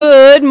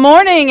Good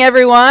morning,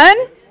 everyone.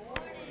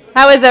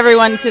 How is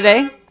everyone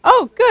today?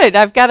 Oh, good.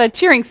 I've got a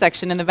cheering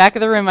section in the back of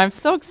the room. I'm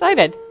so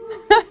excited.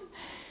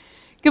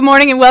 Good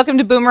morning and welcome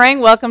to Boomerang.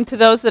 Welcome to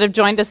those that have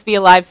joined us via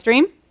live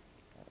stream.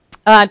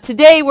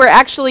 Today we're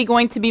actually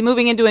going to be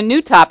moving into a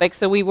new topic.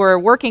 So we were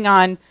working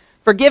on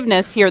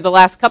forgiveness here the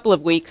last couple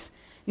of weeks.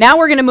 Now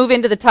we're going to move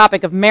into the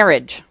topic of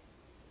marriage.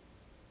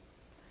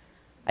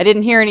 I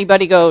didn't hear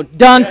anybody go,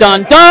 dun,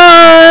 dun,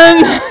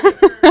 dun!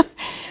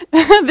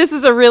 This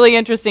is a really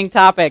interesting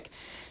topic.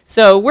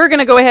 So we're going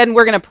to go ahead and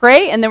we're going to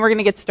pray, and then we're going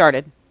to get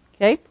started.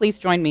 Okay? Please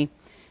join me.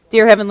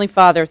 Dear Heavenly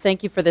Father,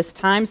 thank you for this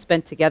time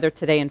spent together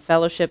today in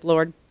fellowship,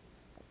 Lord.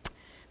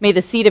 May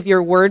the seed of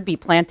your word be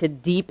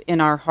planted deep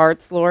in our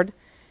hearts, Lord,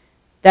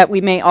 that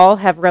we may all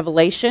have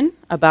revelation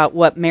about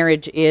what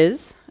marriage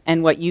is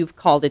and what you've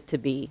called it to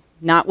be,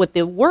 not what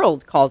the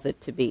world calls it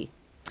to be.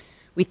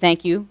 We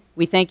thank you.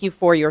 We thank you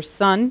for your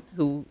Son,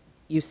 who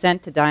you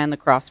sent to die on the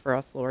cross for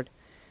us, Lord,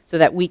 so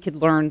that we could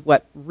learn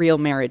what real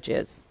marriage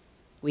is.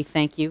 We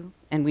thank you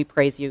and we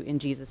praise you in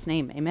Jesus'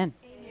 name. Amen.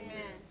 Amen.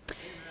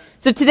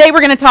 So today we're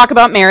going to talk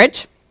about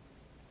marriage.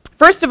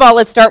 First of all,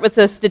 let's start with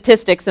the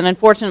statistics, and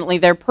unfortunately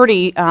they're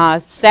pretty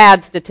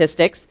sad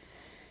statistics.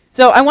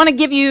 So I want to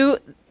give you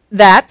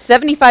that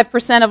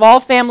 75% of all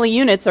family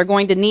units are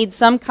going to need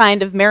some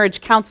kind of marriage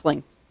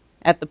counseling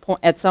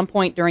at some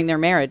point during their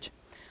marriage.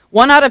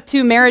 1 out of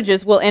 2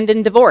 marriages will end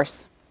in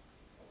divorce.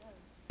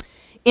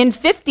 In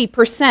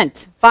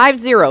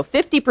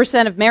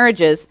 50% of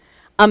marriages,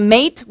 a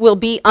mate will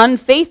be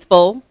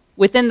unfaithful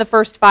within the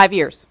first 5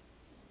 years.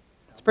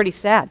 It's pretty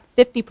sad.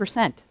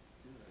 50%.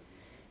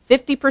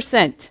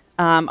 50%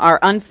 are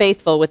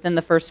unfaithful within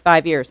the first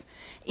 5 years.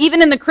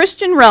 Even in the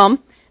Christian realm,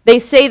 they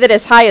say that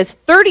as high as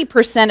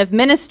 30% of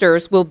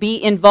ministers will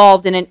be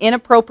involved in an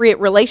inappropriate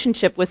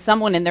relationship with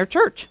someone in their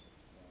church.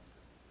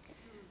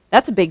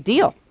 That's a big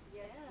deal.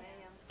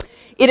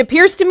 It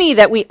appears to me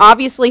that we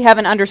obviously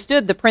haven't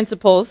understood the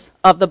principles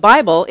of the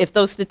Bible if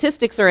those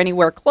statistics are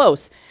anywhere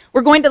close.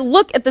 We're going to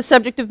look at the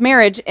subject of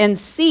marriage and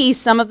see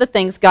some of the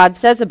things God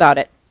says about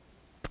it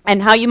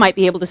and how you might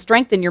be able to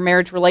strengthen your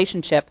marriage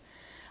relationship.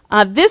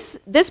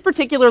 This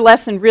particular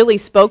lesson really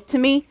spoke to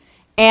me,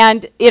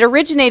 and it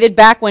originated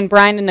back when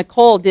Brian and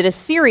Nicole did a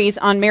series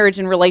on marriage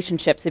and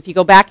relationships. If you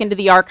go back into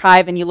the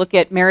archive and you look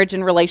at Marriage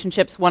and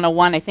Relationships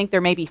 101, I think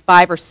there may be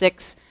 5 or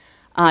 6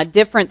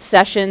 different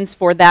sessions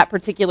for that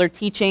particular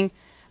teaching.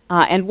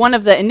 And one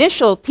of the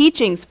initial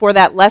teachings for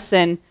that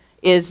lesson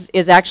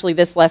is actually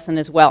this lesson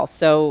as well.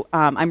 So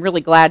I'm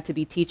really glad to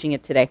be teaching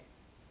it today.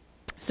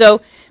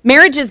 So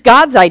marriage is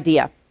God's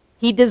idea.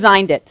 He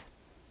designed it.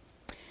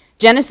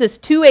 Genesis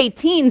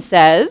 2:18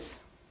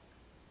 says,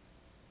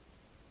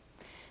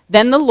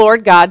 "Then the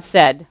Lord God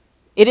said,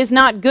 'It is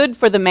not good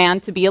for the man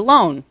to be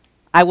alone.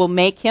 I will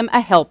make him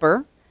a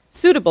helper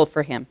suitable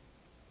for him.'"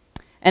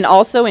 And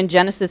also in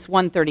Genesis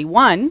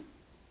 1:31,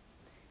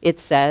 it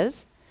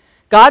says,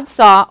 "God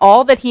saw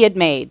all that he had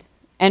made,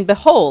 and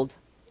behold,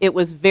 it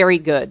was very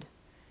good.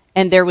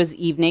 And there was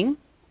evening,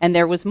 and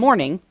there was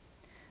morning,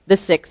 the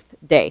 6th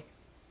day."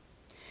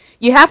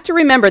 You have to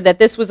remember that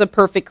this was a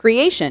perfect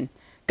creation.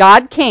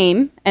 God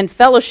came and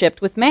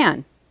fellowshiped with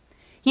man.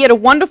 He had a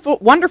wonderful,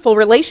 wonderful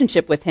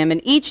relationship with him,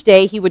 and each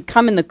day he would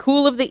come in the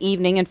cool of the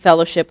evening and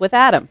fellowship with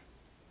Adam.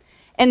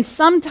 And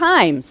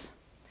sometimes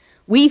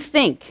we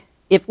think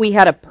if we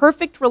had a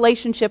perfect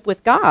relationship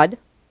with God,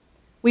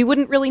 we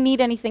wouldn't really need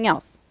anything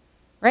else,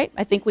 right?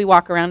 I think we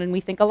walk around and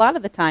we think a lot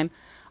of the time,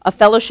 a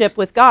fellowship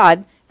with God,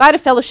 if I had a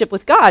fellowship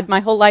with God,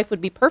 my whole life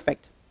would be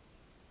perfect.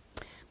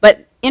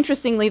 But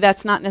interestingly,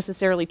 that's not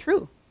necessarily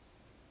true.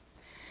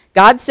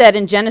 God said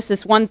in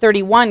Genesis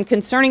 1:31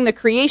 concerning the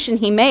creation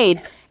he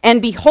made,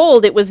 "And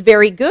behold, it was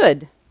very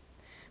good."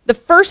 The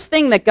first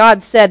thing that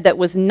God said that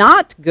was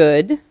not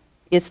good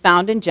is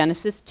found in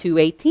Genesis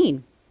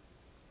 2:18.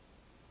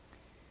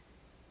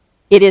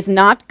 "It is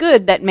not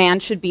good that man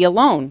should be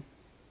alone."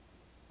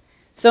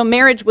 So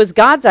marriage was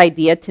God's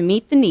idea to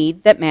meet the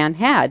need that man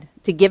had,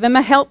 to give him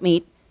a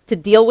helpmeet to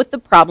deal with the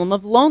problem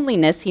of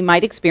loneliness he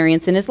might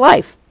experience in his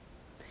life.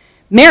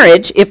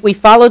 Marriage, if we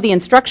follow the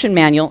instruction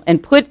manual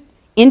and put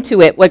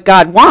into it what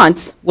God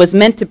wants, was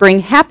meant to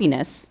bring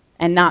happiness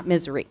and not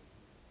misery.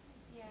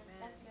 Yeah,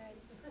 that's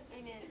good.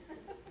 Amen.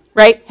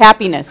 Right?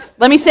 Happiness.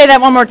 Let me say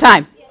that one more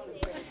time.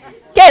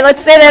 Okay,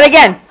 let's say that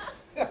again.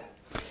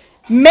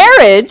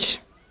 Marriage,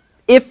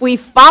 if we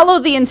follow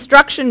the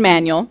instruction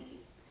manual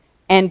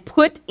and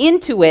put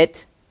into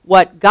it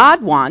what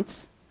God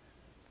wants,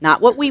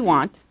 not what we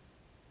want,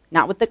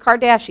 not what the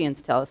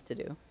Kardashians tell us to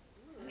do,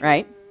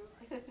 right?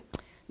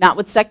 Not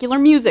what secular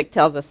music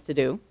tells us to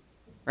do,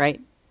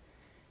 right?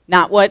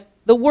 Not what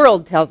the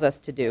world tells us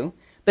to do,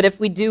 but if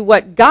we do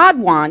what God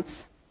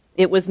wants,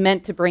 it was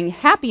meant to bring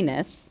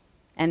happiness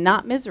and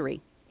not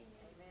misery.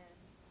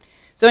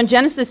 So in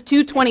Genesis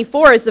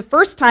 2:24 is the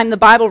first time the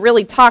Bible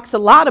really talks a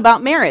lot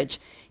about marriage.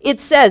 It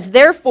says,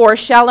 "Therefore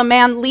shall a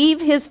man leave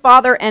his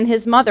father and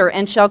his mother,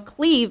 and shall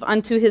cleave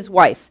unto his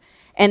wife,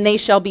 and they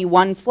shall be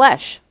one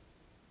flesh."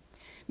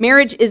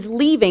 Marriage is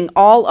leaving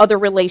all other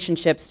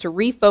relationships to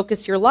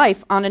refocus your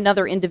life on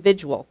another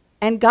individual.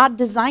 And God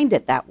designed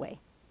it that way.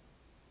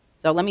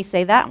 So let me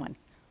say that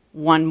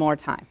one more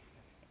time.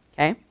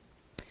 Okay?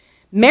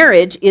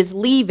 Marriage is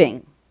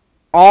leaving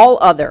all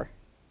other,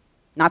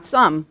 not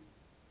some,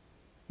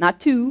 not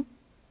 2,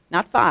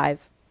 not 5,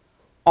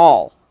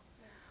 all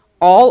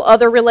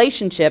other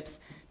relationships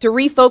to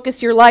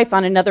refocus your life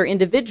on another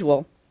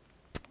individual.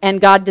 And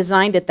God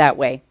designed it that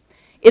way.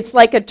 It's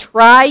like a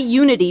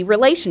tri-unity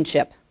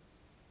relationship.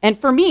 And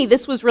for me,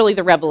 this was really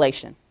the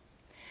revelation.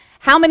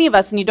 How many of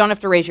us, and you don't have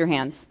to raise your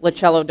hands,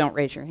 Lacello, don't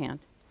raise your hand.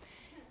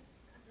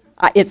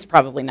 It's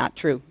probably not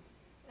true.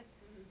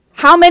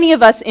 How many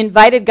of us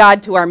invited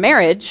God to our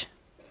marriage,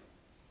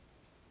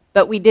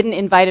 but we didn't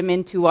invite him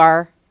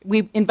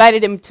we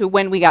invited him to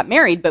when we got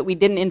married, but we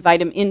didn't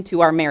invite him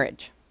into our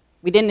marriage.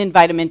 We didn't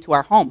invite him into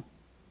our home,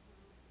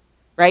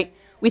 right?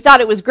 We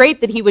thought it was great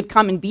that he would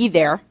come and be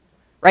there,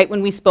 right,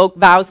 when we spoke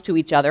vows to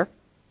each other,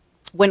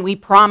 when we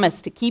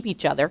promised to keep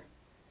each other,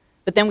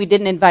 but then we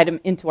didn't invite him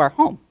into our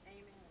home.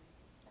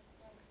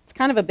 It's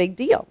kind of a big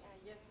deal,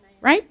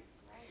 right?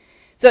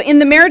 So in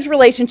the marriage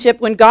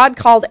relationship, when God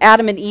called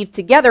Adam and Eve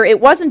together, it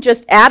wasn't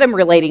just Adam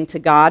relating to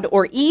God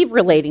or Eve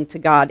relating to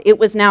God. It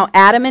was now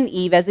Adam and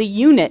Eve as a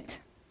unit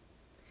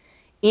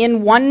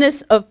in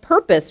oneness of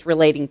purpose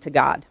relating to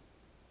God.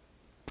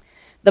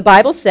 The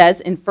Bible says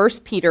in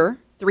 1 Peter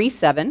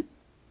 3:7,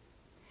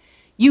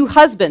 "You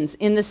husbands,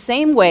 in the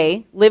same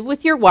way, live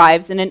with your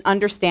wives in an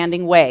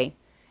understanding way,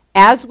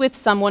 as with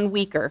someone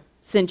weaker,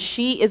 since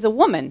she is a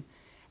woman,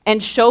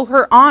 and show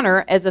her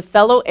honor as a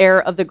fellow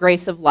heir of the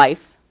grace of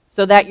life,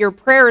 so that your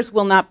prayers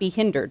will not be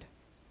hindered."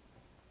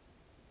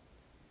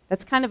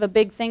 That's kind of a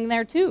big thing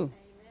there too,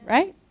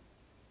 right?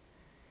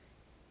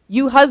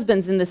 "You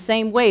husbands, in the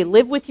same way,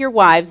 live with your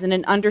wives in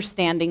an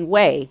understanding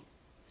way."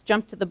 Let's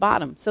jump to the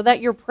bottom. "So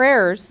that your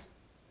prayers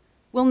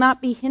will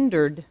not be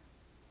hindered."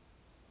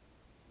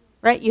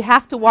 Right? You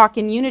have to walk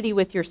in unity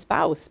with your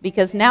spouse,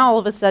 because now all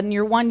of a sudden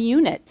you're one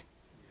unit.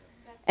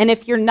 And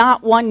if you're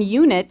not one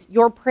unit,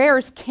 your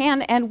prayers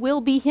can and will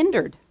be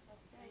hindered.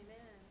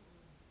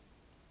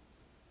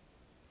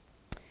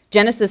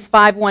 Genesis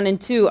 5:1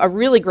 and 2, a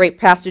really great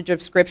passage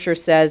of Scripture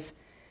says,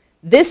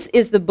 "This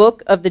is the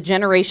book of the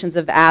generations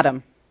of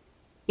Adam.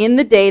 In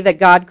the day that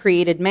God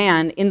created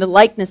man, in the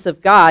likeness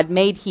of God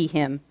made he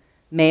him.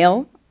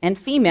 Male and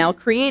female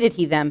created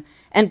he them,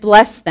 and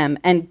blessed them,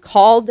 and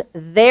called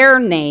their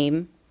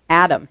name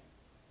Adam,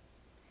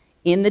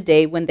 in the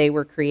day when they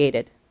were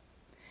created."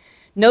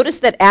 Notice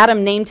that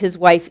Adam named his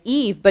wife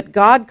Eve, but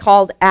God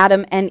called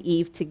Adam and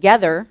Eve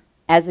together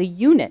as a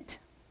unit,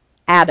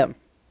 Adam.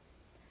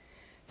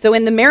 So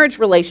in the marriage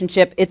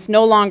relationship, it's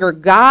no longer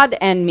God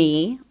and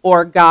me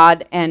or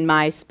God and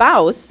my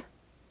spouse.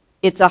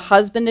 It's a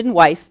husband and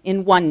wife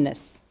in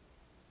oneness.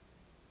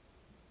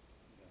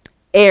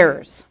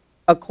 Heirs,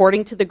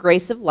 according to the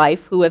grace of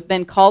life, who have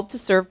been called to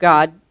serve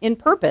God in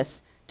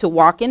purpose, to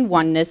walk in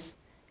oneness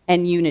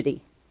and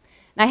unity.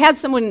 And I had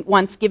someone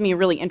once give me a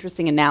really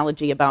interesting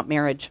analogy about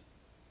marriage.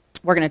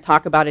 We're going to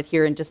talk about it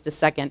here in just a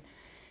second.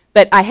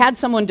 But I had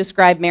someone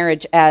describe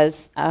marriage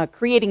as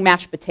creating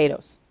mashed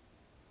potatoes.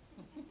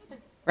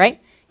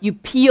 Right? You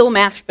peel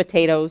mashed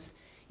potatoes,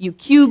 you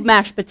cube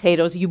mashed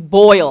potatoes, you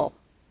boil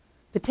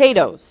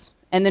potatoes.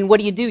 And then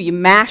what do? You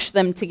mash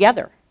them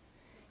together.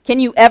 Can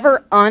you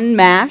ever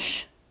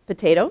unmash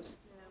potatoes?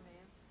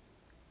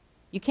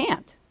 You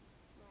can't.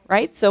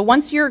 Right? So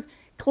once you're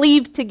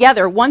cleaved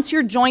together, once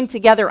you're joined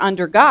together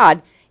under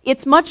God,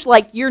 it's much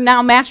like you're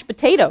now mashed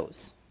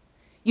potatoes.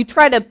 You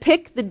try to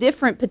pick the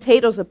different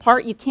potatoes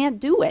apart, you can't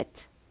do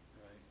it.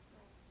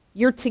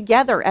 You're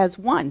together as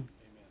one.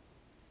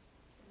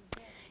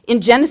 In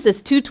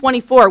Genesis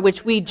 2:24,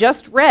 which we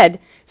just read,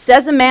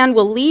 says a man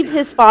will leave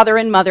his father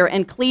and mother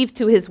and cleave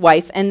to his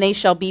wife, and they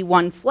shall be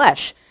one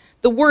flesh.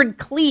 The word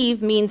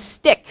cleave means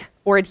stick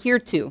or adhere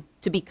to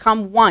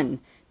become one,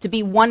 to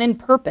be one in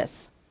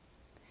purpose.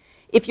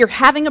 If you're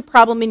having a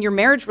problem in your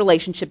marriage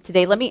relationship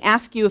today, let me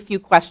ask you a few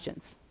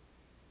questions.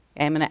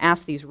 Okay, I'm going to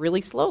ask these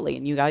really slowly,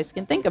 and you guys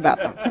can think about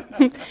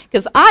them.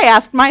 Because I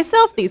asked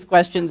myself these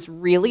questions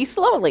really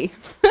slowly.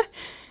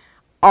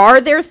 Are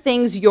there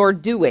things you're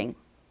doing,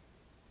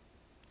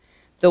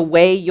 the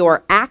way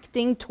you're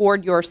acting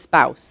toward your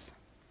spouse,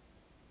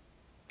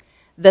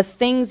 the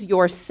things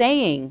you're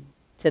saying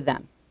to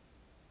them,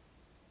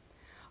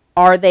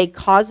 are they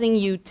causing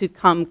you to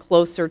come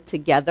closer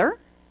together?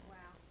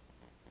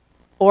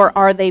 Or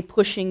are they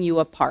pushing you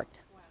apart?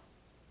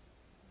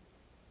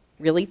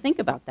 Really think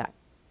about that.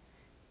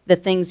 The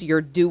things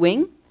you're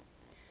doing,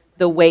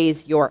 the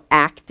ways you're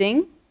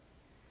acting,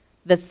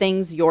 the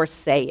things you're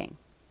saying.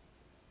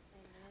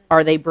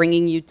 Are they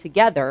bringing you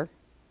together,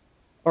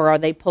 or are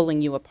they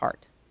pulling you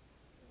apart?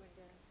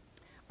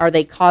 Are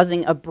they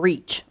causing a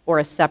breach or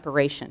a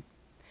separation?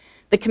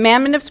 The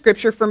commandment of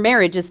Scripture for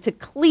marriage is to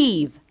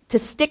cleave, to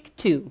stick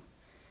to.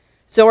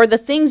 So are the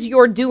things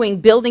you're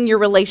doing building your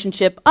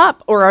relationship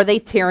up, or are they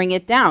tearing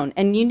it down?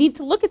 And you need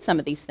to look at some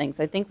of these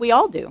things. I think we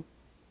all do,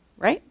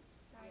 right?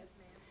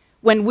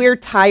 when we're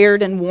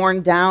tired and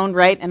worn down,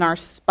 right, and our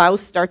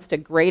spouse starts to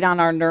grate on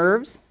our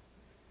nerves,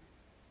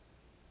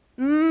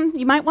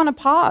 you might want to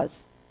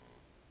pause.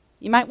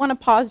 You might want to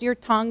pause your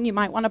tongue. You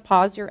might want to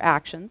pause your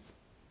actions,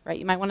 right?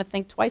 You might want to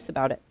think twice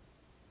about it.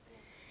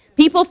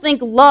 People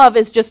think love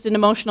is just an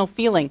emotional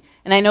feeling.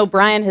 And I know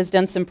Brian has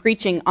done some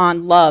preaching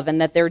on love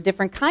and that there are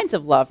different kinds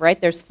of love, right?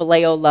 There's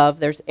phileo love,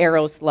 there's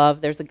eros love,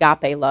 there's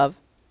agape love.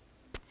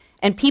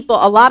 And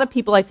a lot of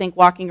people, I think,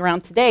 walking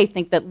around today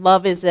think that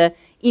love is an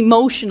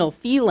emotional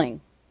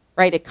feeling,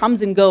 right? It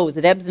comes and goes,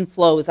 it ebbs and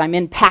flows. I'm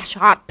in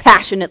hot,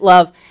 passionate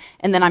love,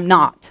 and then I'm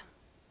not,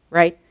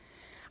 right?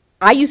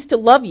 I used to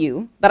love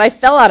you, but I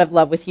fell out of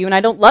love with you, and I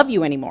don't love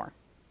you anymore.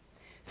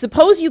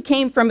 Suppose you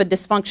came from a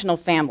dysfunctional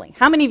family.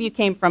 How many of you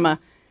came from a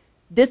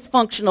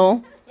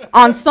dysfunctional,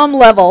 on some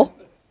level,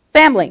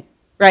 family,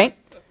 right?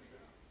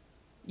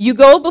 You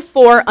go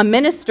before a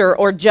minister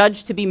or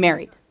judge to be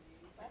married.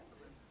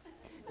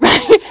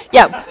 Right?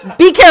 Yeah,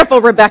 be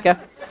careful, Rebecca.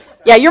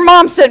 Yeah, your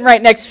mom's sitting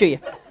right next to you.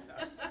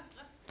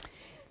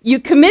 You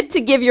commit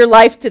to give your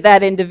life to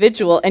that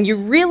individual, and you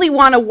really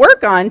want to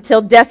work on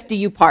till death do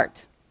you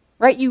part.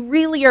 Right? You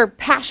really are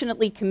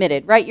passionately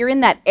committed, right? You're in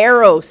that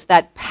eros,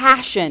 that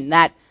passion,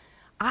 that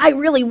I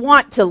really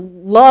want to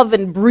love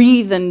and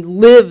breathe and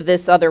live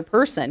this other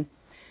person.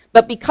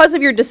 But because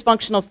of your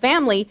dysfunctional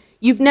family,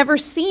 you've never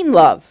seen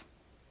love.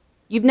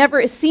 You've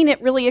never seen it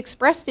really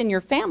expressed in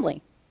your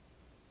family.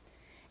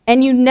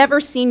 And you've never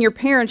seen your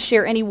parents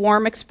share any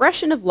warm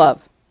expression of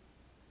love.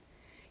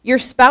 Your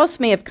spouse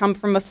may have come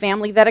from a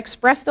family that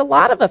expressed a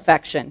lot of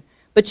affection,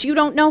 but you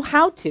don't know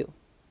how to.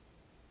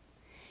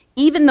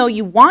 Even though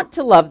you want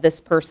to love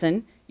this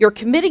person, you're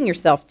committing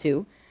yourself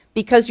to,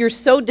 because you're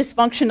so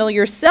dysfunctional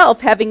yourself,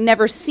 having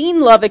never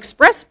seen love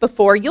expressed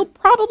before, you'll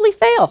probably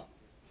fail.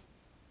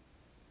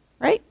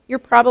 Right? You're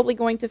probably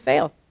going to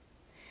fail.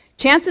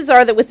 Chances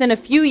are that within a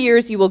few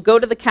years you will go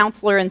to the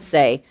counselor and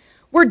say,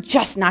 we're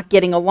just not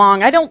getting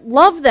along. I don't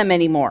love them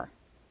anymore.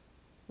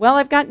 Well,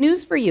 I've got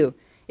news for you.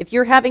 If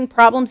you're having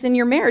problems in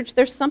your marriage,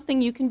 there's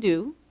something you can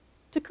do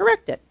to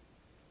correct it.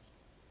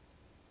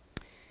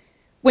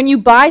 When you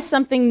buy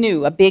something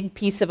new, a big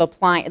piece of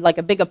appliance, like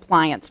a big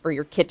appliance for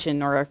your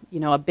kitchen or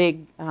a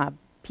big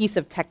piece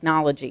of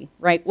technology,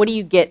 right? What do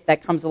you get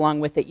that comes along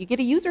with it? You get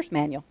a user's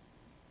manual,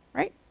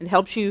 right? It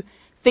helps you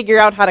figure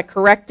out how to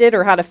correct it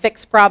or how to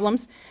fix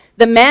problems.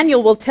 The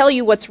manual will tell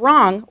you what's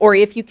wrong or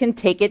if you can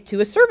take it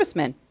to a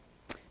serviceman.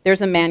 There's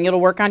a manual to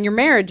work on your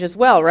marriage as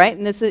well, right?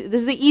 And this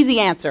is the easy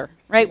answer,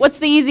 right? What's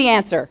the easy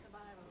answer?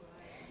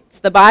 It's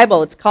the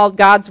Bible. It's called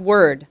God's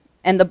Word.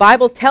 And the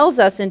Bible tells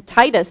us in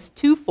Titus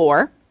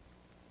 2:4,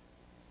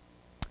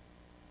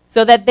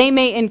 so that they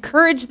may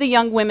encourage the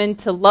young women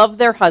to love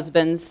their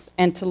husbands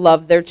and to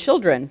love their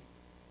children.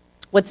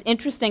 What's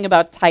interesting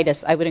about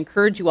Titus, I would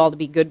encourage you all to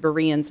be good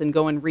Bereans and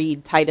go and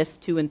read Titus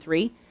 2 and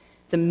 3.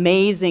 It's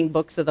amazing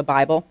books of the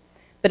Bible.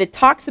 But it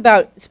talks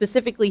about,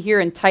 specifically here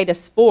in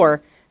Titus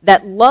 4,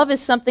 that love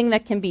is something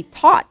that can be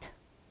taught.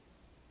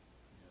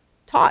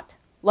 Taught.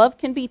 Love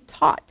can be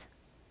taught.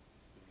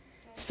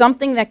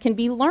 Something that can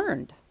be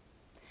learned.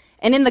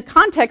 And in the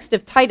context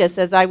of Titus,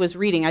 as I was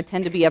reading, I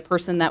tend to be a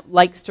person that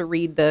likes to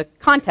read the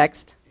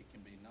context. It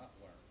can be not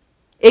learned.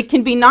 It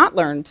can be not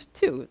learned,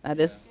 too. That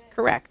is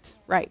correct.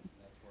 Right.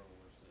 That's where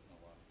we're sitting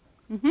a lot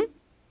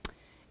of times.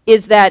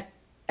 Is that,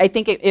 I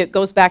think it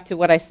goes back to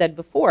what I said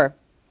before.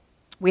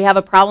 We have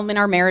a problem in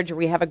our marriage, or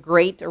we have a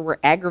grate, or we're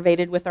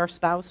aggravated with our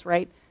spouse,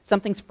 right?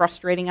 Something's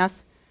frustrating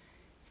us.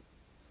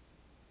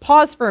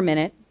 Pause for a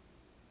minute.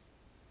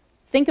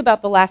 Think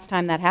about the last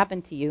time that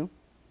happened to you.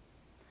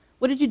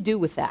 What did you do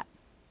with that?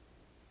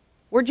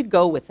 Where'd you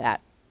go with that?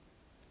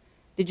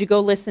 Did you go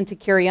listen to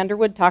Carrie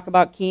Underwood talk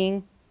about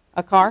keying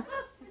a car?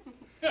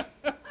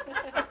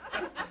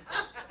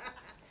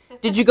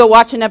 Did you go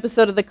watch an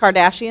episode of The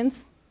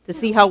Kardashians to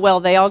see how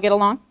well they all get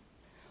along?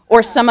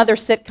 Or some other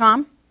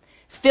sitcom?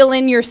 Fill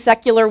in your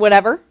secular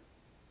whatever.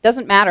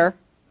 Doesn't matter.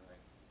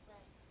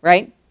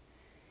 Right?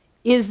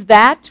 Is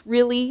that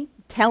really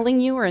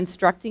telling you or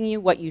instructing you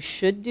what you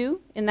should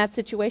do in that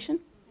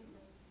situation?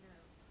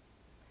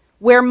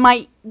 Where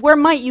might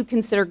you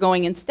consider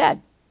going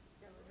instead?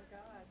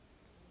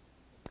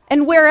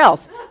 And where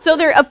else? So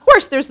there, of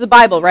course, there's the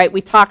Bible, right?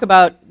 We talk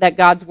about that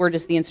God's Word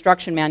is the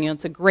instruction manual.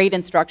 It's a great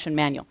instruction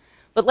manual.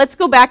 But let's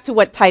go back to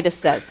what Titus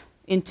says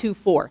in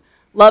 2:4.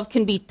 Love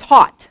can be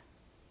taught,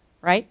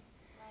 right?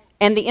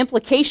 And the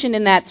implication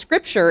in that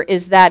scripture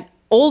is that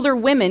older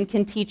women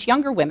can teach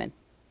younger women.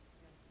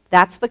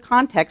 That's the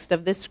context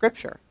of this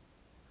scripture.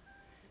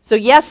 So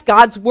yes,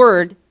 God's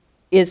Word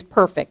is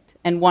perfect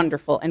and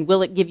wonderful. And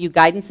will it give you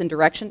guidance and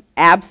direction?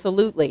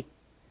 Absolutely.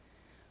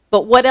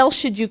 But what else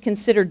should you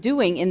consider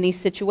doing in these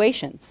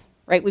situations?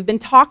 Right? We've been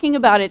talking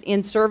about it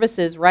in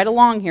services right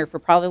along here for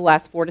probably the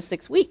last 4 to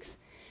 6 weeks.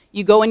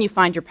 You go and you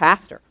find your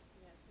pastor.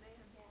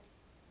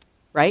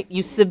 Right?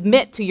 You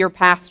submit to your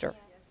pastor.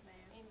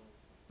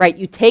 Right?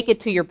 You take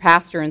it to your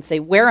pastor and say,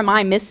 where am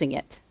I missing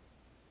it?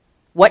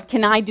 What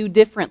can I do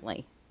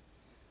differently?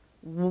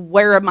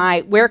 Where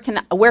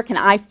can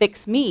I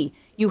fix me?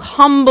 You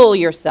humble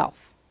yourself.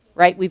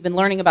 right? We've been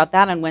learning about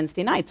that on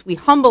Wednesday nights. We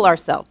humble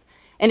ourselves.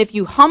 And if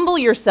you humble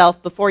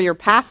yourself before your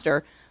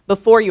pastor,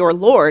 before your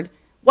Lord,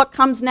 what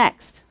comes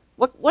next?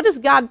 What does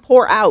God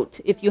pour out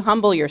if you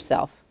humble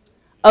yourself?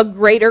 A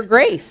greater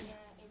grace.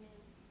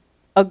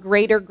 A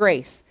greater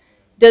grace.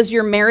 Does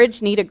your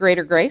marriage need a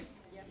greater grace?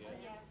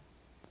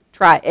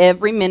 Try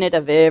every minute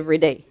of every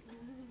day,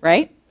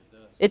 right?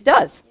 It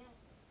does.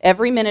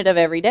 Every minute of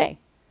every day.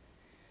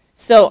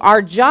 So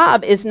our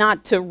job is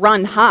not to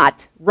run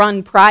hot,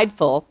 run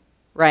prideful,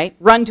 right?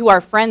 Run to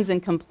our friends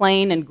and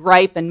complain and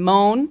gripe and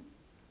moan,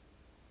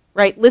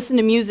 right? Listen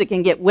to music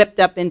and get whipped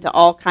up into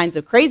all kinds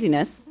of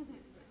craziness.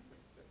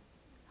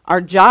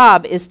 Our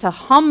job is to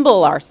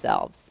humble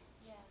ourselves.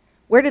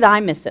 Where did I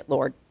miss it,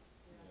 Lord?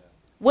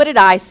 What did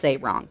I say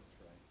wrong?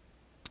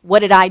 What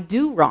did I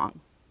do wrong?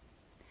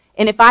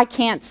 And if I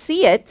can't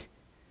see it,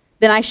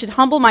 then I should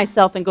humble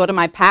myself and go to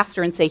my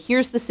pastor and say,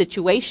 here's the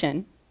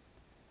situation.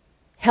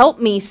 Help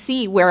me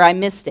see where I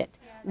missed it.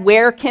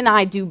 Where can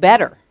I do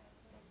better?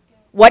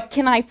 What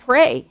can I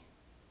pray?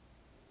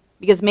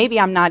 Because maybe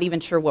I'm not even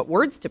sure what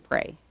words to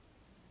pray,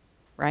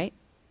 right?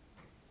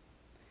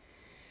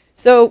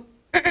 So,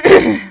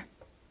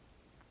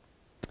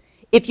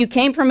 if you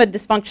came from a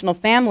dysfunctional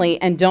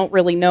family and don't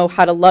really know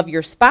how to love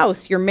your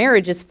spouse, your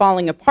marriage is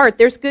falling apart.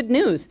 There's good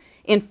news.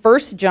 In 1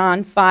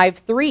 John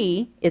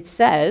 5:3, it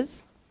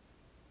says,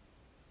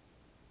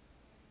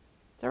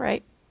 it's all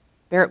right.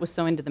 Barrett was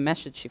so into the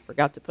message, she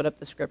forgot to put up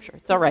the scripture.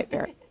 It's all right,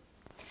 Barrett.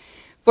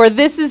 For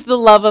this is the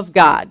love of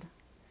God,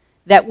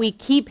 that we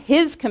keep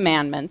his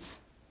commandments,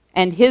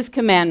 and his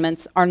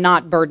commandments are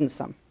not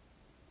burdensome.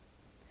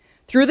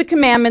 Through the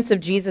commandments of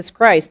Jesus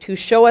Christ, who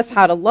show us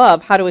how to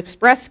love, how to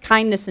express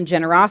kindness and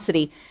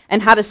generosity,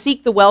 and how to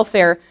seek the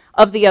welfare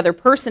of the other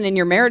person in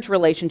your marriage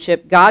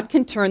relationship, God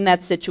can turn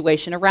that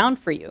situation around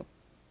for you.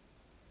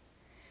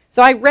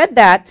 So I read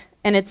that,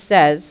 and it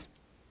says,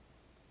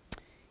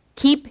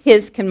 keep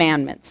his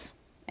commandments,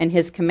 and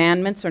his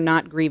commandments are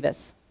not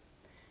grievous.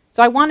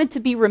 So I wanted to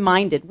be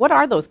reminded, what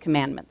are those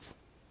commandments?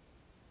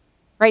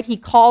 Right? He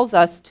calls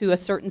us to a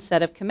certain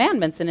set of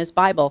commandments in his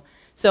Bible.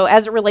 So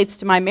as it relates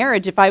to my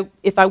marriage, if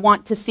I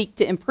want to seek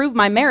to improve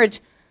my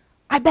marriage,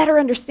 I better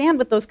understand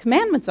what those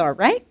commandments are,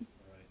 right?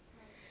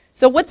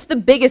 So what's the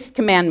biggest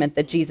commandment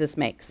that Jesus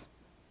makes?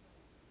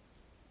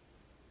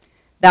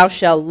 Thou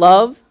shalt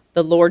love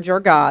the Lord your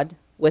God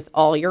with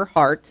all your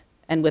heart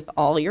and with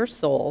all your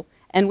soul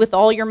and with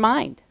all your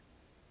mind.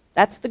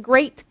 That's the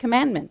great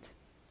commandment.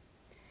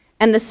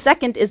 And the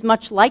second is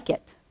much like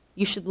it.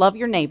 You should love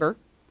your neighbor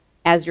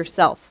as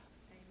yourself.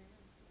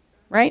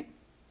 Right?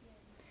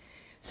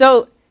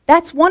 So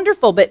that's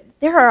wonderful, but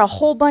there are a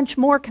whole bunch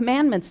more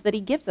commandments that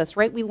he gives us,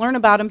 right? We learn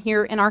about them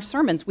here in our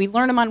sermons. We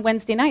learn them on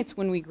Wednesday nights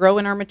when we grow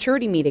in our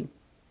maturity meeting.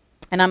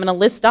 And I'm going to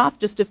list off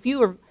just a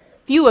few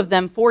of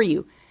them for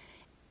you.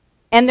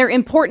 And they're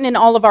important in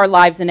all of our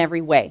lives in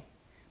every way.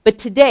 But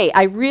today,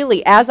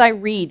 as I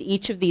read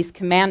each of these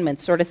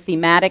commandments, sort of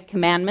thematic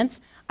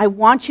commandments, I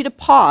want you to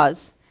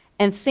pause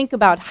and think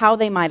about how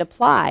they might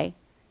apply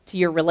to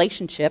your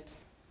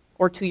relationships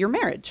or to your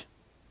marriage.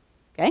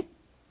 Okay?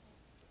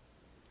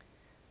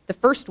 The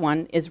first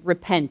one is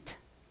repent.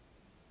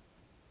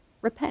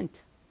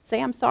 Repent.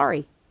 Say, I'm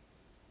sorry.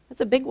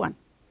 That's a big one.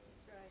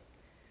 That's right.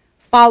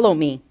 Follow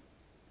me.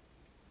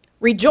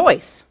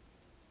 Rejoice.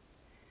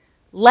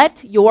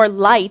 Let your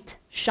light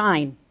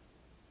shine.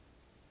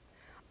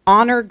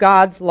 Honor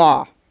God's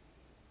law.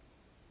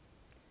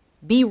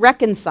 Be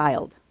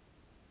reconciled.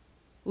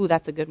 Ooh,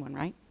 that's a good one,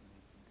 right?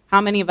 How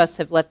many of us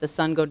have let the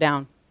sun go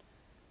down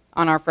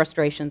on our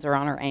frustrations or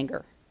on our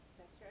anger?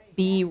 That's right.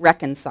 Be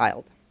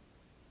reconciled.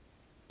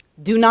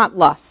 Do not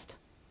lust.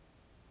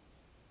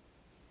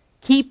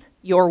 Keep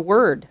your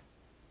word.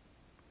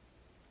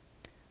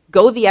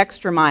 Go the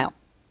extra mile.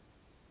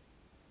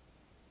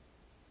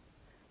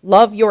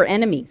 Love your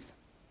enemies.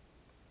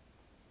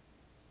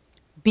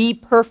 Be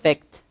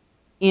perfect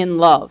in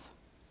love.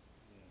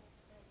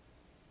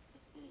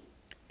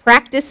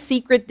 Practice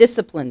secret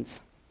disciplines.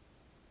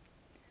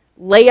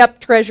 Lay up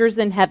treasures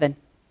in heaven.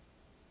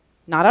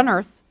 Not on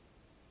earth,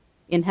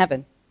 in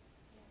heaven.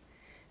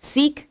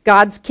 Seek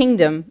God's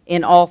kingdom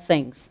in all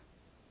things.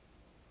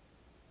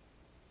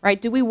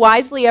 Right? Do we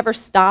wisely ever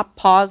stop,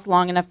 pause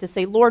long enough to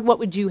say, Lord, what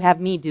would you have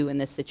me do in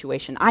this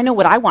situation? I know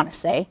what I want to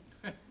say.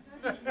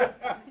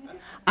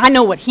 I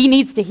know what he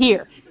needs to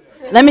hear.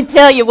 Let me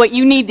tell you what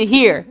you need to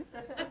hear.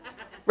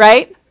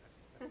 Right?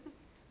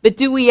 But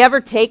do we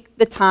ever take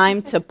the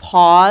time to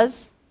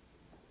pause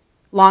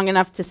long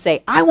enough to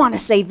say, I want to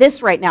say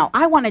this right now.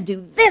 I want to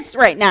do this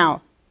right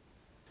now.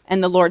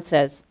 And the Lord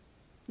says,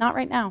 not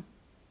right now.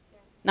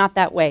 Not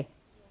that way.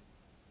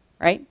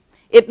 Right?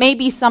 It may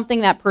be something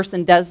that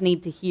person does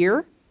need to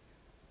hear,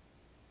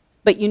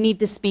 but you need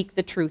to speak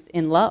the truth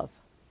in love.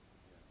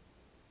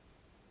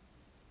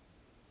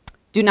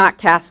 Do not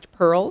cast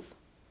pearls.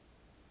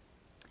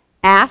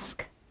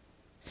 Ask,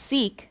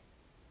 seek,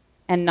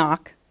 and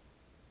knock.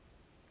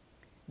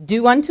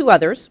 Do unto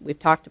others. We've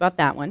talked about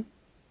that one.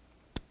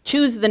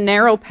 Choose the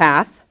narrow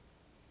path.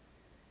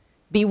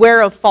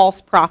 Beware of false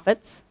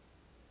prophets.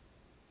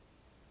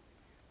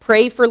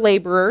 pray for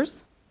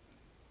laborers,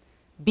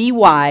 be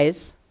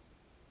wise,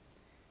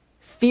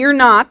 fear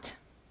not,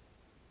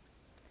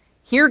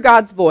 hear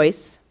God's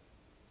voice,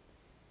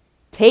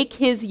 take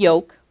his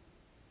yoke,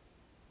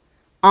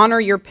 honor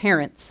your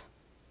parents,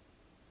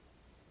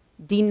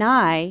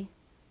 deny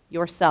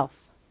yourself.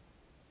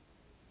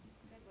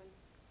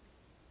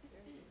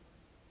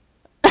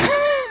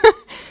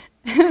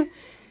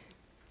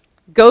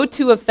 Go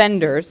to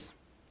offenders,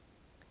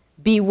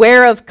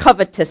 beware of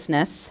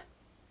covetousness,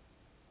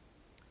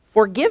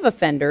 forgive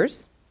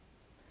offenders,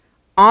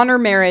 honor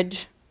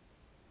marriage,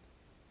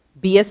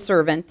 be a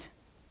servant,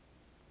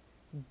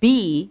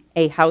 be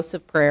a house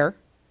of prayer,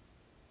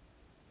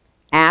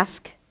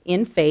 ask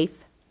in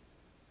faith,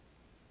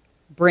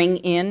 bring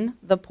in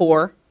the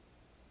poor,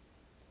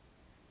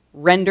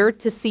 render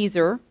to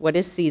Caesar what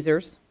is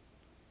Caesar's,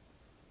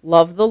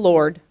 love the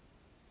Lord,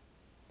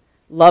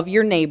 love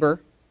your neighbor,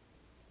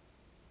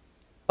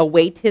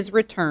 await his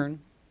return,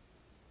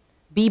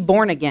 be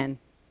born again,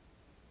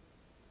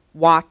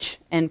 watch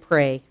and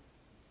pray,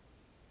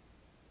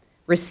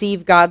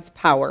 receive God's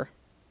power,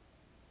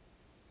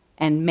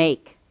 and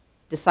make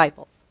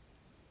disciples.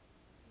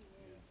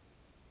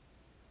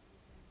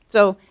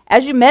 So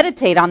as you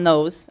meditate on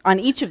those, on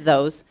each of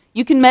those,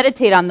 you can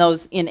meditate on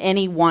those in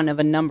any one of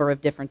a number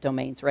of different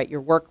domains, right?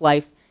 Your work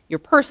life, your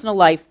personal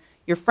life,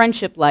 your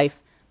friendship life.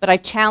 But I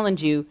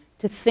challenge you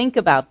to think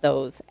about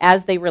those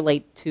as they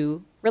relate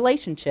to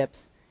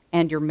relationships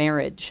and your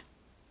marriage.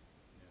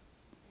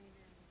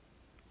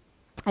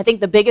 I think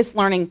the biggest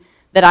learning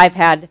that I've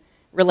had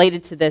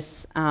related to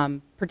this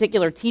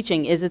particular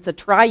teaching is it's a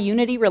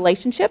tri-unity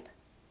relationship,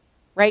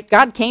 right?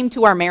 God came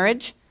to our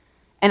marriage,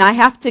 and I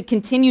have to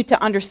continue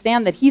to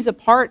understand that he's a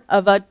part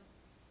of a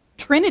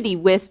trinity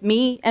with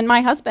me and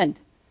my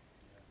husband.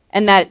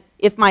 And that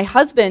if my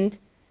husband,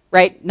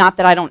 right, not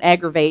that I don't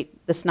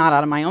aggravate the snot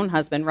out of my own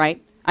husband,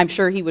 right? I'm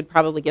sure he would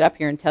probably get up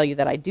here and tell you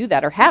that I do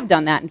that or have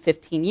done that in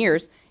 15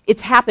 years.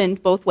 It's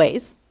happened both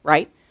ways,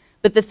 right?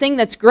 But the thing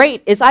that's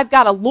great is I've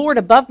got a Lord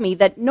above me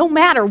that no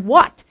matter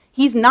what,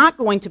 he's not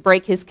going to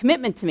break his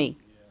commitment to me.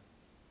 Yeah,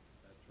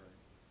 that's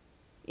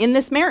right. In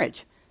this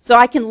marriage. So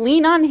I can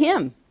lean on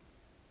him.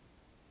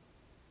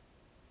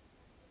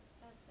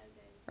 That's so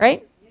good.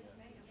 Right?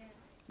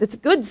 That's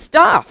good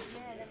stuff.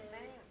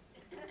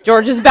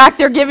 George is back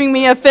there giving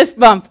me a fist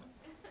bump.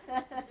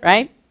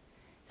 Right?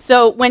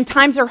 So when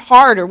times are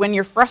hard or when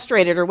you're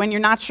frustrated or when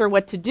you're not sure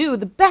what to do,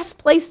 the best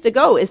place to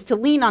go is to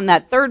lean on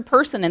that third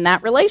person in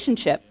that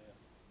relationship.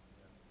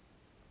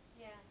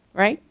 Yeah.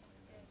 Right?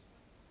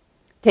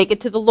 Take it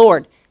to the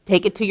Lord.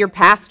 Take it to your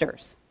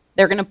pastors.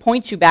 They're going to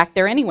point you back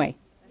there anyway.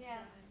 Yeah.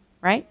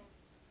 Right?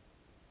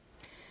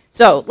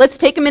 So let's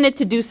take a minute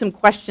to do some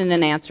question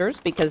and answers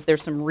because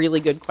there's some really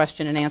good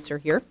question and answer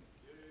here.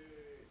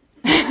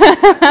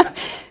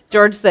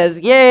 George says,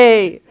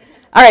 yay.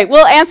 All right,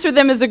 we'll answer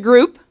them as a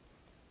group.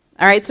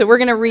 All right, so we're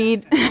going to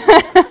read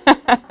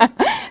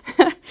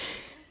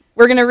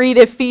we're going to read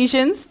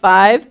Ephesians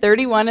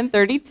 5:31 and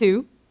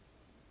 32.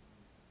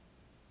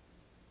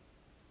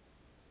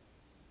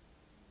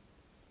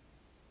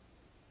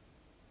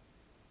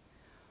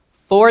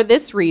 For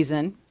this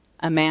reason,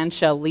 a man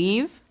shall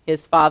leave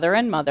his father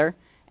and mother,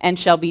 and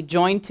shall be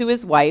joined to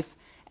his wife,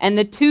 and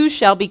the two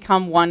shall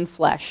become one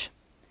flesh.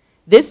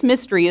 This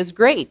mystery is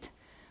great,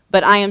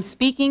 but I am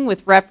speaking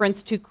with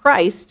reference to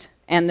Christ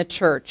and the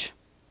church.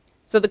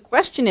 So the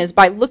question is,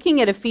 by looking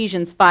at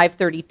Ephesians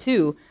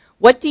 5:32,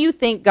 what do you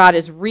think God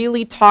is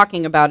really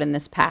talking about in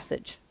this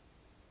passage?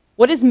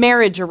 What is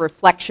marriage a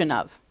reflection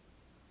of?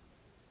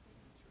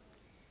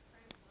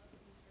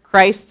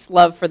 Christ's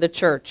love for the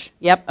church.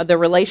 Yep, the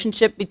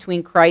relationship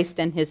between Christ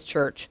and his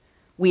church.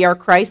 We are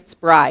Christ's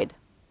bride,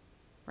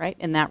 right,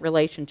 in that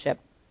relationship.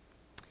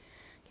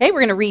 Okay, we're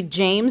going to read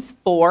James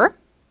 4,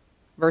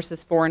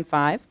 verses 4 and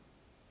 5.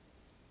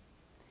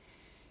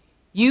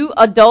 You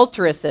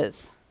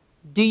adulteresses,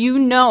 do you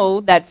know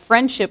that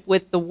friendship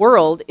with the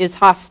world is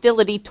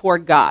hostility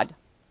toward God?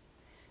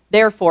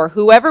 Therefore,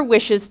 whoever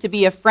wishes to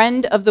be a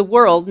friend of the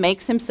world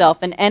makes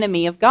himself an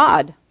enemy of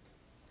God.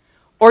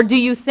 Or do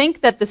you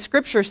think that the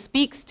Scripture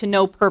speaks to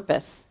no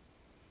purpose?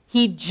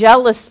 He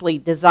jealously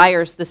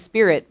desires the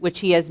Spirit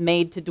which he has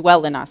made to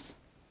dwell in us.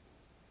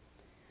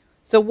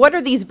 So what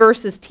are these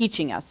verses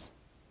teaching us?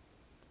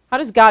 How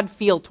does God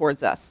feel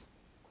towards us?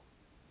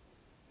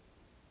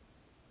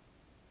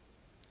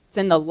 It's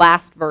in the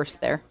last verse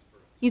there.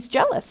 He's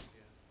jealous.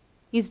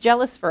 He's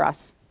jealous for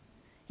us.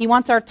 He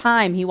wants our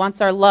time. He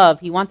wants our love.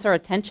 He wants our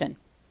attention.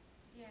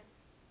 Yeah.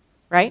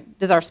 Right?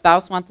 Does our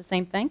spouse want the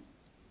same thing?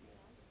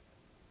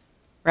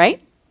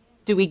 Right?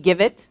 Do we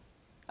give it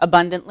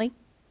abundantly?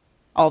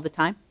 All the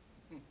time?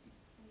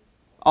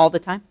 All the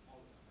time?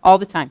 All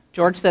the time.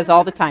 George says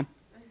all the time.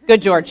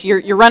 Good, George.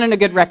 You're running a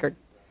good record.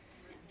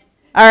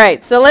 All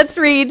right, so let's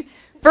read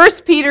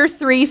 1 Peter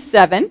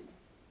 3:7.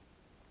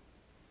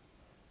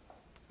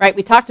 Right,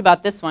 we talked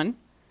about this one.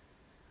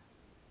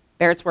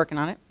 Barrett's working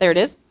on it. There it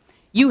is.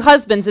 You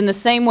husbands, in the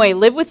same way,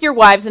 live with your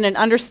wives in an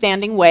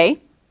understanding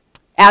way,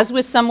 as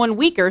with someone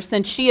weaker,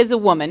 since she is a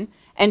woman,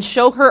 and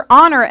show her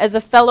honor as a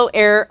fellow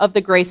heir of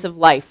the grace of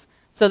life,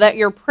 so that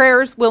your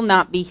prayers will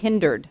not be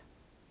hindered.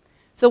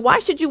 So why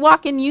should you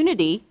walk in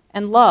unity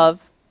and love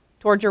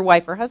toward your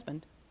wife or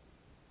husband?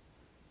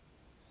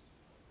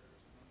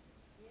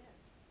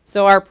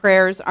 So our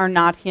prayers are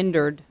not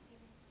hindered.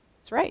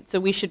 That's right. So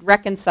we should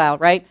reconcile,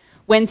 right?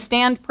 When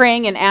stand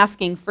praying and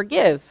asking,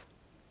 forgive,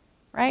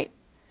 right?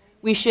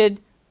 We should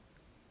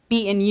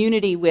be in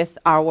unity with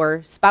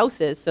our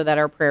spouses so that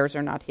our prayers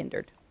are not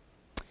hindered.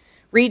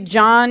 Read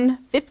John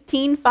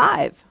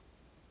 15:5.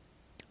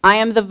 I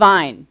am the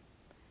vine,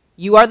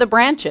 you are the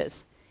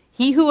branches.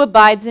 He who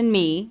abides in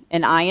me,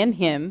 and I in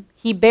him,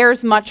 he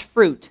bears much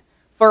fruit.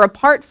 For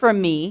apart from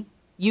me,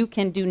 you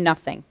can do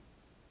nothing.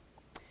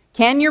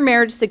 Can your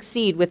marriage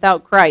succeed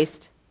without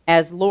Christ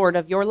as Lord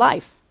of your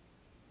life?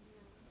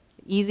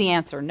 Easy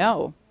answer,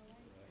 no.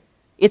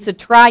 It's a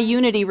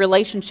tri-unity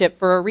relationship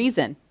for a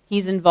reason.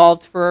 He's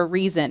involved for a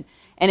reason.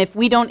 And if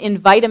we don't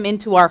invite him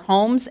into our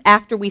homes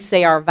after we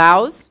say our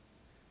vows,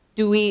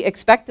 do we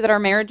expect that our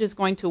marriage is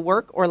going to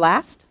work or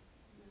last?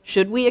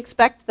 Should we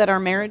expect that our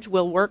marriage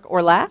will work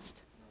or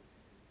last?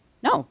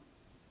 No.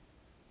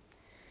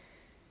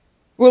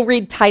 We'll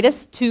read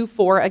Titus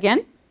 2:4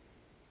 again.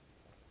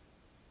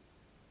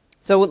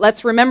 So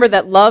let's remember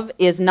that love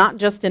is not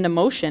just an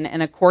emotion,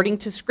 and according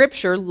to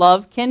Scripture,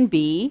 love can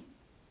be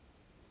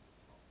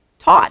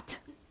taught,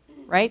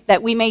 right?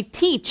 That we may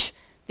teach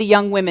the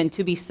young women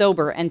to be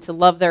sober and to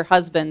love their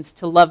husbands,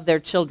 to love their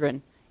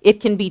children.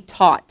 It can be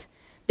taught.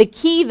 The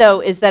key,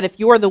 though, is that if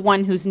you're the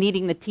one who's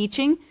needing the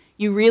teaching,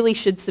 you really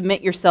should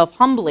submit yourself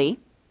humbly.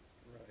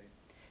 Right.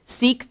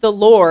 Seek the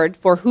Lord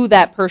for who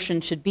that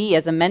person should be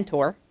as a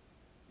mentor.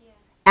 Yeah.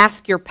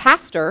 Ask your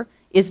pastor,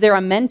 is there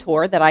a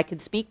mentor that I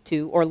could speak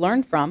to or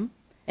learn from?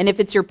 And if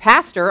it's your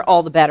pastor,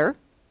 all the better,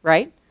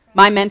 right?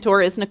 My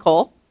mentor is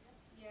Nicole.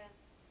 Yeah.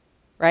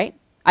 Right?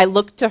 I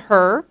look to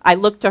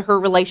her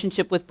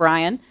relationship with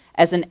Brian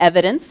as an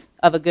evidence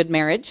of a good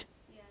marriage.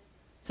 Yeah.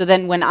 So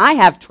then when I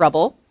have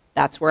trouble,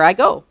 that's where I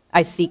go.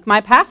 I seek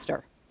my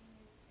pastor.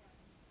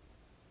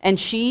 And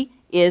she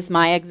is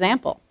my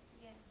example.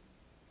 Yeah.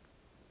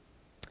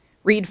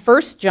 Read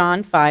 1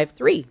 John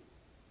 5:3.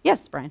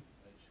 Yes, Brian.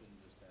 That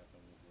shouldn't just happen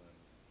with women.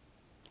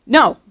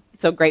 No.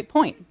 So great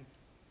point.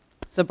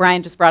 So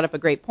Brian just brought up a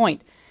great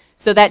point.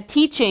 So that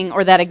teaching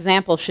or that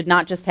example should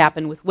not just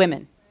happen with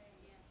women.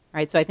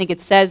 Right? So I think it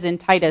says in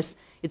Titus,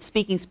 it's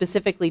speaking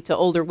specifically to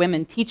older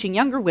women, teaching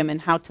younger women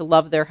how to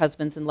love their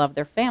husbands and love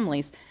their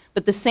families.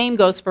 But the same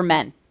goes for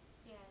men.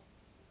 Yeah.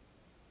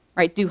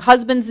 Right? Do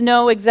husbands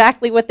know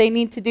exactly what they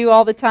need to do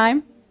all the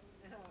time?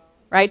 No.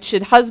 Right?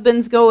 Should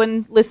husbands go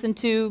and listen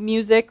to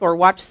music or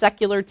watch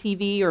secular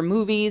TV or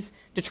movies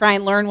to try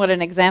and learn what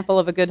an example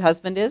of a good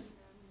husband is?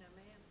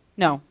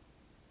 No.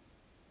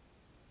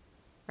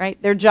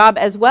 Right? Their job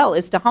as well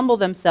is to humble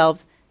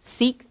themselves,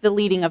 seek the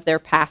leading of their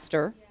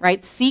pastor,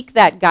 right? Seek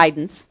that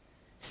guidance,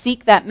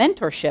 seek that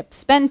mentorship,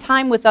 spend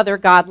time with other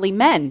godly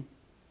men.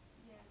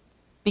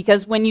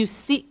 Because when you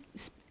seek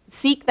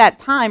that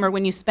time, or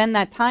when you spend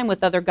that time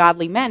with other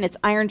godly men, it's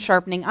iron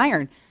sharpening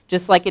iron,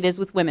 just like it is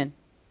with women,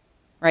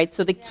 right?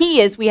 So the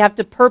key is we have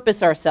to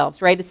purpose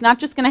ourselves, right? It's not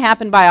just going to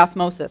happen by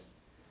osmosis,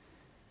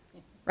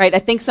 right? I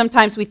think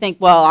sometimes we think,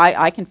 well,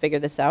 I can figure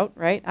this out,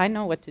 right? I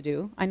know what to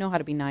do. I know how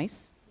to be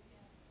nice.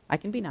 I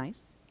can be nice.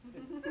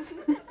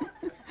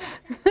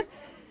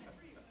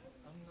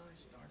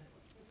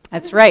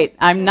 That's right.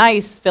 I'm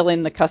nice, fill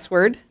in the cuss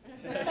word.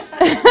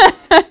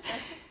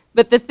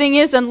 But the thing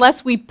is,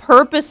 unless we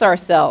purpose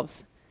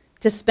ourselves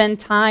to spend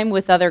time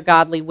with other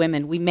godly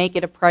women, we make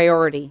it a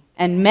priority.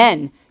 And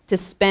men to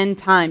spend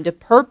time, to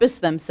purpose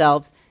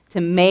themselves, to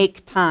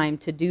make time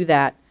to do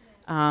that,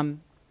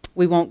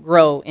 we won't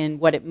grow in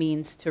what it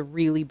means to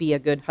really be a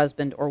good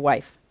husband or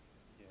wife.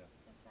 Yeah.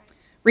 That's right.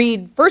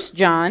 Read 1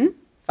 John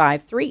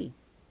 5:3.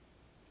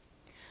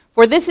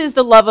 For this is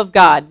the love of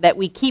God, that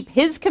we keep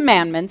his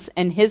commandments,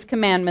 and his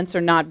commandments are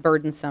not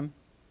burdensome.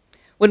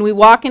 When we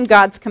walk in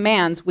God's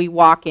commands, we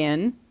walk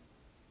in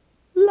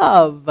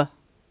love.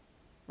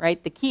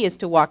 Right? The key is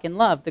to walk in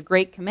love. The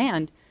great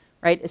command,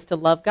 right, is to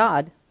love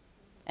God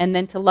and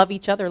then to love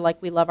each other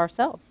like we love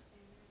ourselves.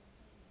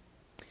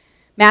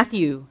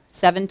 Matthew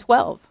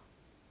 7:12.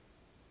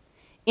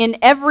 In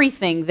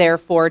everything,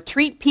 therefore,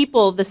 treat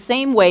people the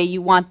same way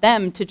you want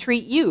them to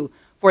treat you,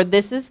 for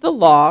this is the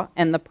law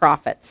and the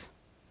prophets.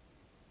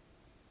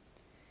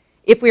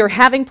 If we are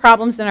having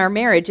problems in our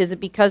marriage, it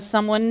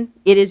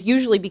is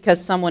usually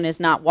because someone is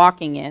not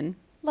walking in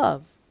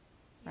love,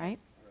 right?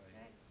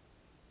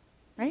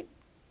 Right?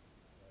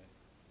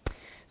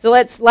 So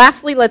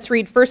lastly, let's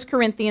read 1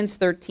 Corinthians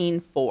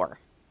 13:4.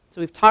 So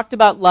we've talked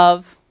about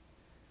love.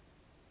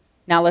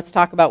 Now let's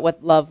talk about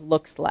what love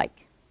looks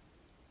like.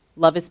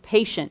 Love is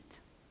patient.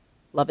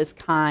 Love is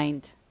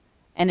kind.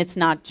 And it's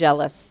not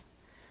jealous.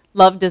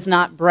 Love does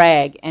not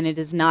brag, and it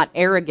is not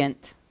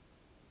arrogant.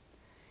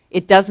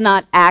 It does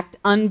not act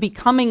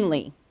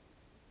unbecomingly.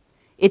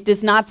 It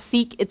does not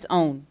seek its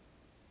own.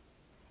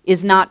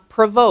 Is not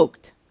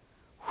provoked.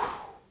 Whew,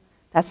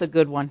 that's a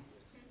good one.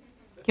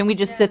 Can we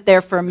just sit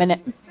there for a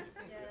minute?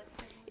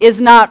 is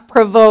not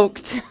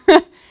provoked,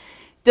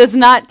 does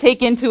not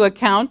take into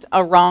account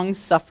a wrong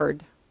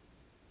suffered,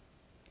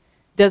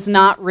 does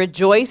not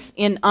rejoice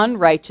in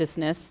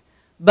unrighteousness,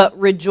 but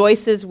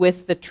rejoices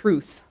with the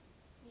truth.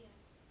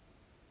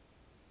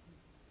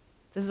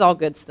 This is all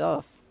good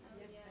stuff.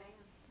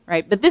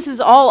 Right? But this is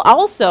all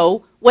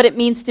also what it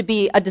means to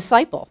be a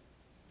disciple,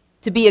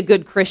 to be a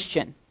good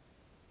Christian.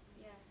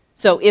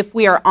 So if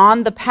we are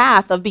on the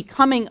path of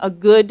becoming a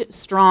good,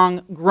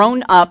 strong,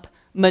 grown-up,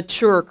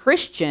 mature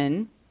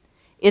Christian,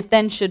 it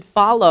then should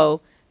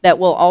follow that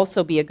we'll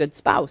also be a good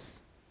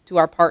spouse to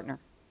our partner.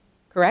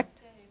 Correct?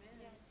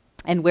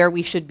 And where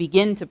we should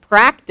begin to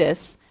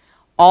practice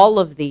all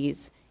of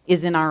these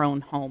is in our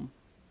own home.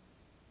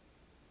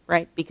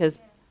 Right? Because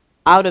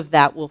out of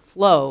that will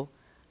flow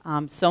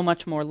so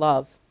much more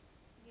love,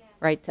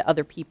 right, to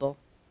other people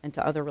and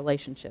to other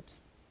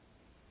relationships.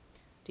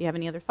 Do you have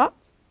any other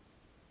thoughts?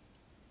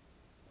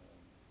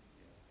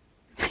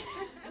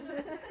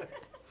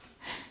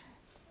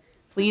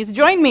 Please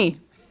join me.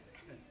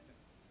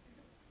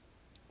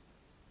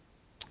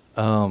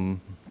 I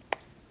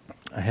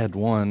had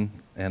one,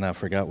 and I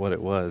forgot what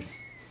it was.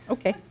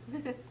 Okay.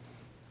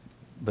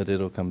 But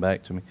it'll come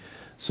back to me.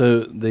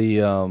 So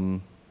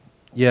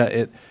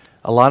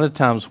a lot of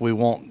times we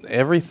want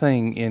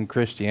everything in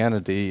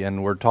Christianity,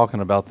 and we're talking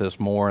about this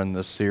more in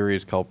this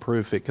series called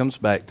Proof. It comes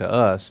back to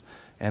us,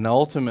 and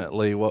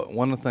ultimately,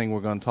 one of the things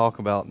we're going to talk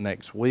about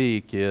next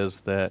week is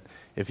that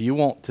if you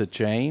want to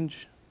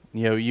change,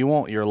 you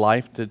want your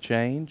life to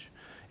change.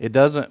 It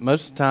doesn't.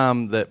 Most of the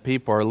time that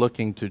people are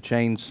looking to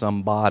change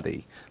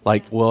somebody,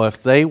 like, well,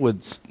 if they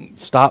would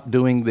stop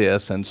doing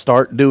this and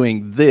start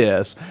doing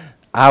this,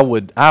 I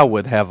would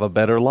have a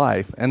better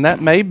life, and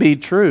that may be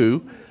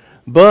true.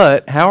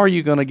 But how are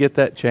you going to get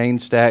that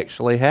change to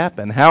actually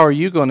happen? How are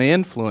you going to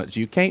influence?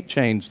 You can't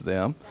change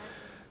them.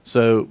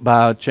 So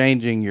by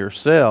changing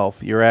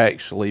yourself, you're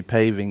actually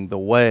paving the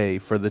way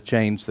for the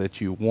change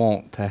that you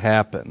want to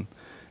happen.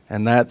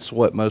 And that's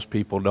what most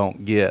people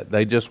don't get.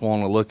 They just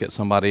want to look at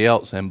somebody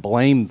else and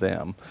blame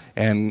them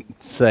and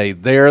say,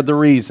 they're the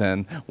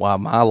reason why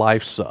my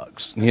life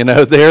sucks.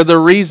 They're the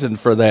reason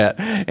for that.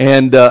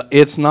 And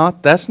that's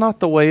not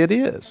the way it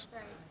is.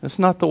 It's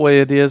not the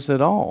way it is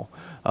at all.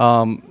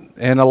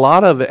 And a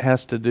lot of it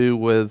has to do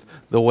with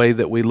the way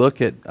that we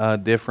look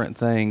at different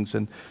things.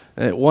 And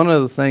one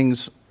of the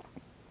things,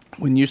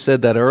 when you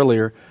said that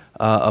earlier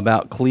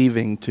about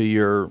cleaving to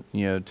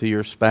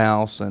your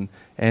spouse,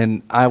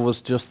 and I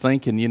was just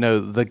thinking,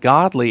 the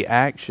godly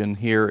action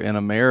here in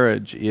a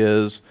marriage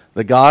is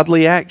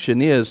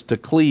to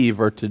cleave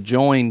or to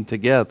join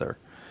together.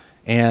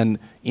 And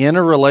in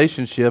a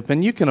relationship,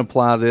 and you can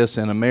apply this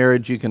in a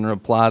marriage, you can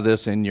apply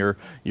this in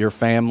your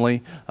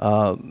family,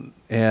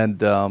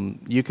 and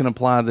you can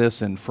apply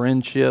this in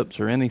friendships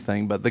or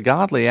anything, but the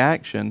godly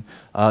action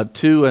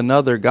to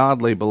another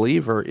godly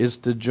believer is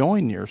to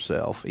join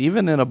yourself,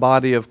 even in a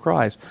body of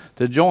Christ,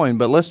 to join.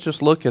 But let's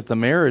just look at the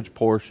marriage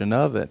portion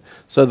of it.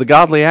 So the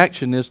godly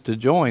action is to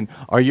join.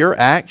 Are your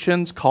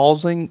actions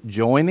causing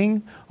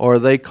joining, or are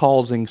they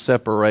causing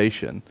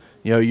separation?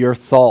 Your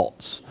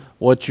thoughts,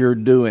 what you're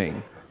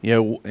doing,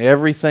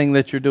 everything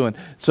that you're doing.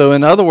 So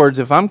in other words,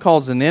 if I'm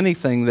causing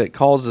anything that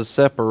causes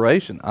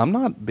separation, I'm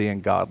not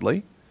being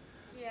godly.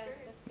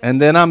 And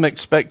then I'm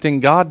expecting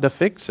God to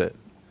fix it.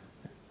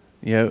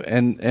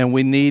 And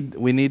we need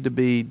to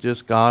be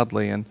just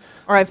godly.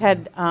 Or I've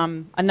had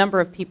a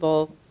number of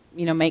people,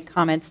 make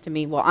comments to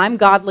me, well, I'm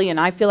godly and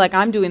I feel like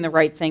I'm doing the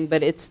right thing,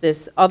 but it's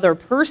this other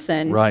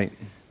person,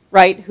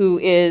 right, who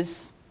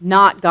is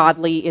not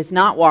godly, is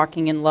not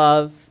walking in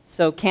love.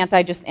 So can't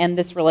I just end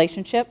this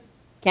relationship?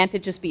 Can't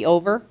it just be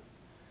over?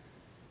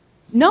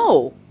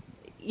 No.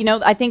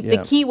 I think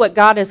the key, what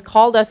God has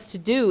called us to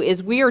do,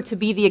 is we are to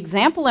be the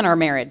example in our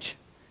marriage.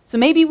 So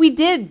maybe we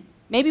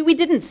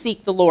didn't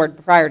seek the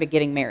Lord prior to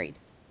getting married,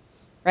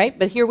 right?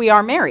 But here we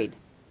are married.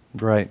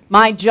 Right.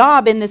 My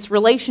job in this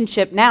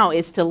relationship now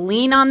is to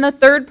lean on the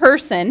third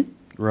person,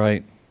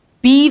 right?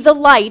 Be the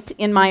light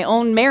in my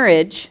own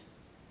marriage,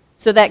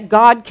 so that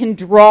God can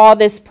draw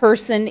this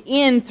person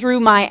in through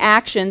my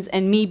actions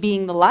and me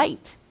being the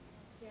light.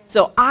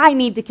 So I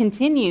need to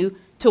continue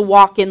to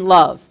walk in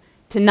love,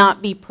 to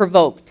not be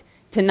provoked,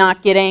 to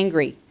not get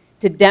angry,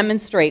 to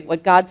demonstrate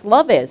what God's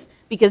love is.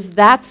 Because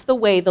that's the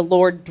way the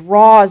Lord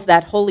draws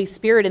that Holy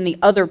Spirit in the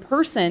other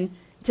person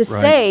to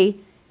say,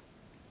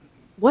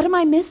 what am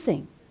I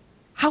missing?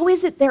 How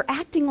is it they're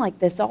acting like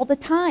this all the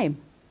time?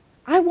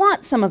 I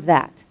want some of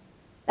that.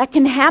 That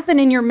can happen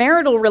in your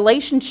marital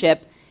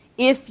relationship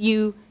if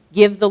you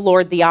give the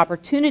Lord the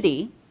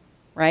opportunity,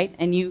 right?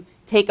 And you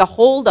take a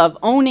hold of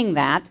owning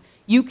that,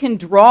 you can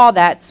draw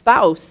that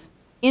spouse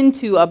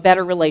into a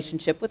better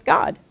relationship with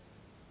God.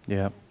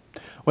 Yeah.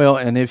 Well,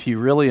 and if you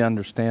really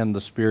understand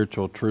the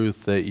spiritual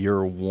truth that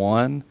you're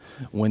one,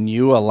 when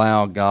you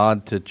allow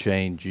God to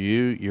change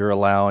you, you're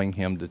allowing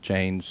Him to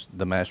change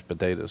the mashed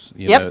potatoes.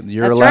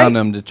 You're allowing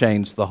Him to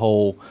change the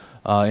whole.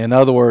 In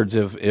other words,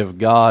 if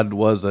God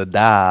was a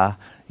dye,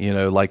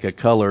 like a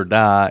color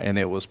dye, and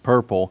it was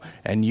purple,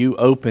 and you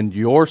opened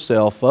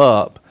yourself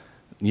up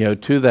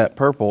to that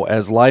purple,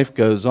 as life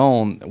goes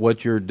on,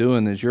 what you're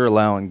doing is you're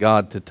allowing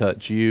God to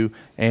touch you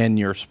and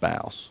your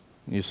spouse.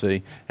 You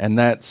see, and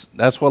that's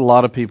what a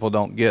lot of people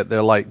don't get.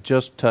 They're like,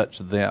 just touch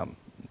them.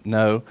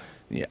 No,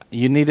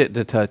 you need it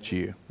to touch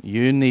you.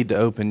 You need to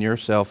open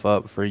yourself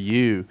up for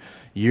you.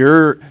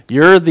 You're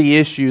the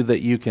issue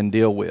that you can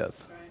deal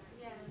with.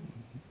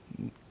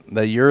 Yeah.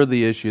 That you're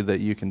the issue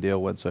that you can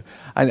deal with. So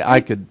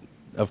I could,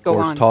 of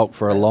course, talk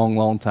for a long,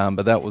 long time,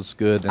 but that was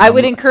good. And I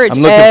would encourage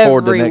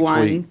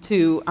everyone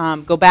to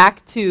go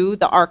back to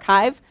the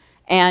archive,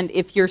 and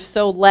if you're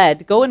so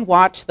led, go and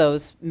watch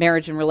those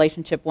Marriage and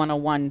Relationship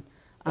 101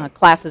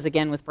 classes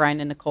again with Brian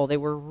and Nicole. They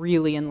were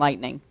really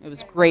enlightening. It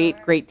was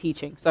great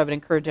teaching, so I would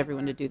encourage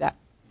everyone to do that.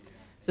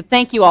 So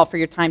thank you all for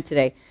your time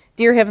today.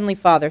 Dear Heavenly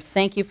Father,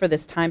 thank you for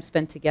this time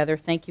spent together.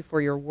 Thank you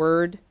for your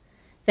word.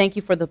 Thank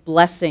you for the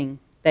blessing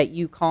that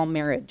you call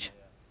marriage.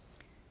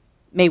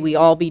 May we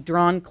all be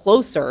drawn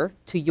closer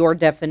to your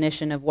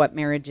definition of what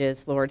marriage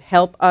is, Lord.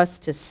 Help us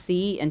to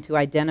see and to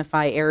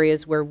identify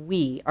areas where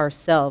we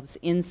ourselves,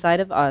 inside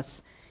of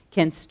us,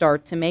 can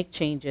start to make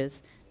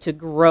changes, to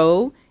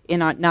grow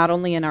not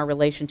only in our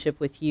relationship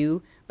with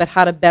you, but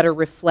how to better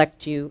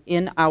reflect you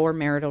in our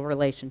marital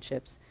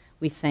relationships.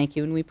 We thank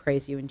you and we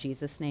praise you in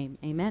Jesus' name.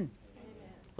 Amen.